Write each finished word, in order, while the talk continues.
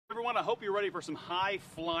everyone. I hope you're ready for some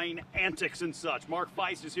high-flying antics and such. Mark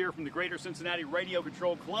Feist is here from the Greater Cincinnati Radio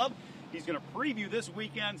Control Club. He's going to preview this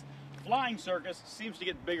weekend's Flying Circus. Seems to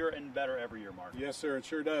get bigger and better every year, Mark. Yes, sir, it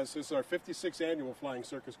sure does. This is our 56th annual Flying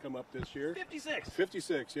Circus come up this year. 56?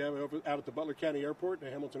 56, yeah. We're out at the Butler County Airport,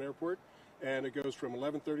 the Hamilton Airport. And it goes from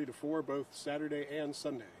 11:30 to 4, both Saturday and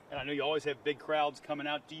Sunday. And I know you always have big crowds coming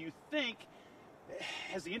out. Do you think,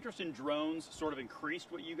 has the interest in drones sort of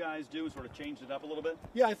increased what you guys do and sort of changed it up a little bit?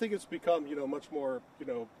 Yeah, I think it's become, much more,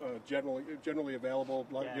 generally available.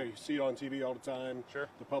 Yeah. You see it on TV all the time. Sure.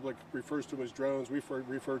 The public refers to them as drones. We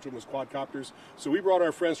refer to them as quadcopters. So we brought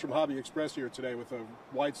our friends from Hobby Express here today with a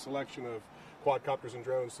wide selection of quadcopters and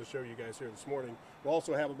drones to show you guys here this morning. We'll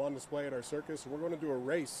also have them on display at our circus. And we're going to do a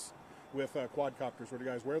race with quadcopters where the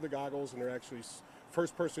guys wear the goggles and they're actually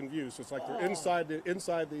first-person views. So it's like they're inside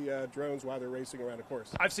the drones while they're racing around a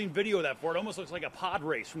course. I've seen video of that before. It almost looks like a pod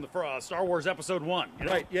race from the Star Wars Episode 1. You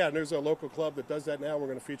know? Right, yeah, and there's a local club that does that now. We're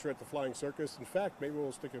going to feature at the Flying Circus. In fact, maybe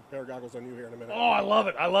we'll stick a pair of goggles on you here in a minute. Oh, I love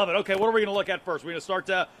it. I love it. Okay, what are we going to look at first? We're going to start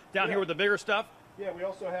down here with the bigger stuff? Yeah, we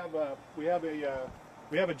also have we have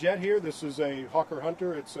a jet here. This is a Hawker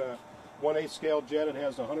Hunter. It's a 1/8 scale jet. It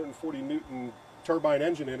has a 140 Newton turbine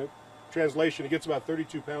engine in it. Translation, it gets about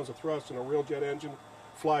 32 pounds of thrust in a real jet engine,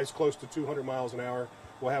 flies close to 200 miles an hour.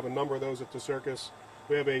 We'll have a number of those at the circus.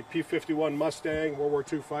 We have a P-51 Mustang, World War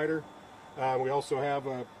II fighter. We also have,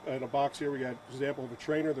 in a box here, we got an example of a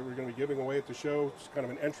trainer that we're going to be giving away at the show. It's kind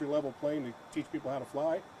of an entry-level plane to teach people how to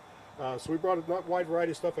fly. So we brought a wide variety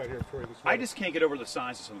of stuff out here for you this morning. I just can't get over the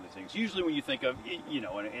size of some of the things. Usually when you think of,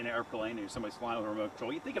 an airplane and somebody's flying with a remote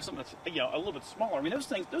control, you think of something that's, a little bit smaller. I mean, those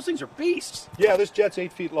things are beasts. Yeah, this jet's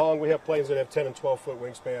 8 feet long. We have planes that have 10 and 12-foot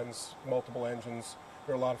wingspans, multiple engines.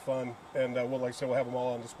 They're a lot of fun. And like I said, we'll have them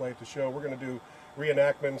all on display at the show. We're going to do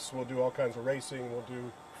reenactments. We'll do all kinds of racing. We'll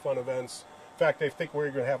do fun events. In fact, they think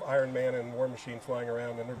we're going to have Iron Man and War Machine flying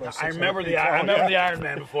around, and they're both. I remember the Iron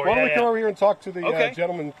Man before. Why don't we come over here and talk to the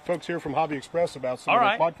gentlemen, folks here from Hobby Express about some of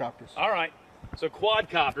the quadcopters? All right. So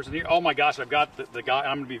quadcopters, and here, oh my gosh, I've got the guy.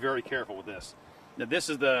 I'm going to be very careful with this. Now this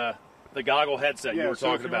is the goggle headset you were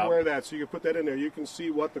talking about. Wear that, so you can put that in there. You can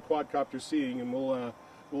see what the quadcopter's seeing, and we'll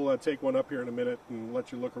take one up here in a minute and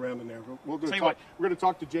let you look around in there. We're going to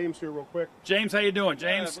talk to James here real quick. James, how you doing,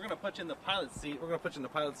 James? We're going to put you in the pilot seat. We're going to put you in the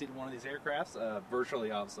pilot seat of one of these aircrafts, virtually,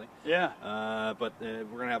 obviously. Yeah. But we're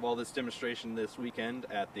going to have all this demonstration this weekend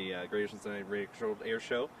at the Greater Cincinnati Radio Controlled Air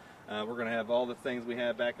Show. We're going to have all the things we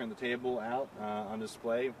have back on the table out on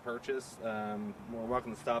display, purchase. You're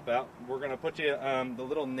welcome to stop out. We're going to put you the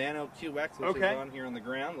little Nano QX, which is on here on the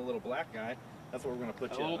ground, the little black guy. That's what we're going to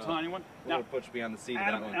put you. A little tiny one. We're going to put you behind the seat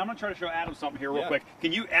Adam, of that one. I'm going to try to show Adam something here real quick.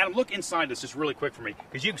 Can you, Adam, look inside this just really quick for me,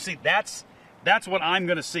 because you can see that's what I'm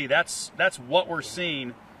going to see. That's what we're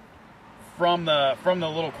seeing from the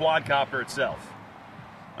little quadcopter itself.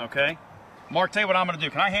 Okay, Mark, tell you what I'm going to do.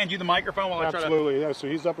 Can I hand you the microphone while I try to? Absolutely. Yeah. So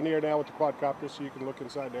he's up in the air now with the quadcopter, so you can look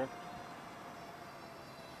inside there.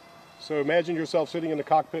 So imagine yourself sitting in the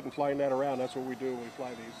cockpit and flying that around. That's what we do when we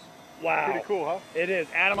fly these. Wow. Pretty cool, huh? It is.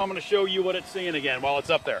 Adam, I'm going to show you what it's seeing again while it's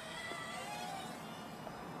up there.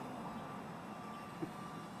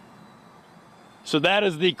 So that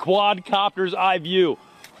is the quadcopter's eye view.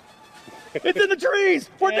 It's in the trees.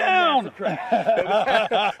 We're down.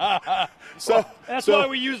 That's why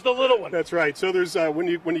we use the little one. That's right. So there's when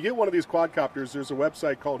you get one of these quadcopters, there's a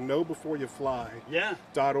website called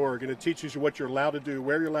knowbeforeyouFly.org, and it teaches you what you're allowed to do,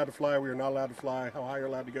 where you're allowed to fly, where you're not allowed to fly, how high you're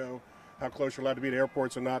allowed to go, how close you're allowed to be to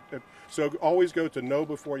airports and not. So always go to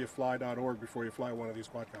knowbeforeyouFly.org before you fly one of these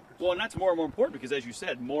quadcopters. Well, and that's more and more important because, as you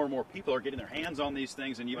said, more and more people are getting their hands on these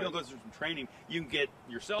things, and you don't go through some training, you can get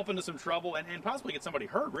yourself into some trouble and possibly get somebody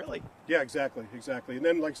hurt, really. Yeah, exactly. And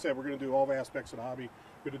then, like I said, we're going to do all the aspects of the hobby.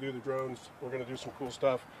 We're going to do the drones. We're going to do some cool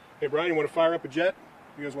stuff. Hey, Brian, you want to fire up a jet?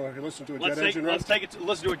 You guys want to listen to a jet engine run? Let's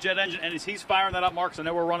listen to a jet engine, and as he's firing that up, Mark, so I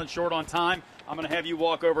know we're running short on time, I'm going to have you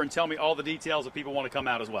walk over and tell me all the details if people want to come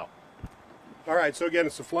out as well. All right, so again,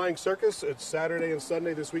 it's the Flying Circus. It's Saturday and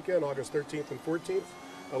Sunday this weekend, August 13th and 14th,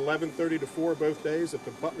 11:30 to 4 both days at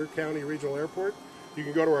the Butler County Regional Airport. You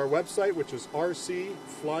can go to our website, which is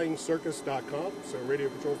rcflyingcircus.com, so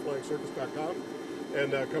radiocontrolflyingcircus.com,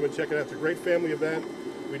 and come and check it out. It's a great family event.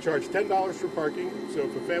 We charge $10 for parking, so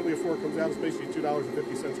if a family of 4 comes out, it's basically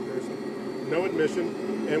 $2.50 a person. No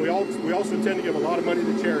admission, and we also tend to give a lot of money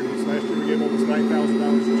to charities. Last year we gave almost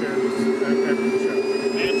 $9,000 to charities after the show.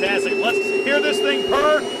 Fantastic. Let's hear this thing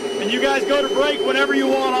purr, and you guys go to break whenever you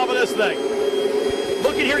want off of this thing.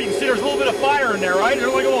 Look at here. You can see there's a little bit of fire in there, right?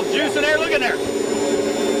 There's like a little juice in there. Look in there.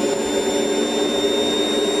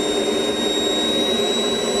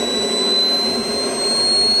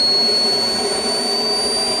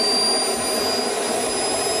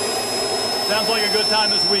 Sounds like a good time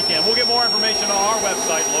this weekend. We'll get more information on our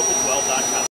website, local12.com.